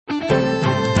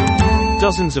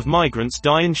Thousands of migrants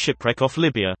die in shipwreck off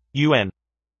Libya, UN.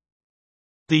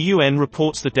 The UN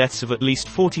reports the deaths of at least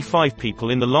 45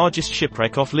 people in the largest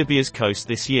shipwreck off Libya's coast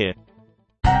this year.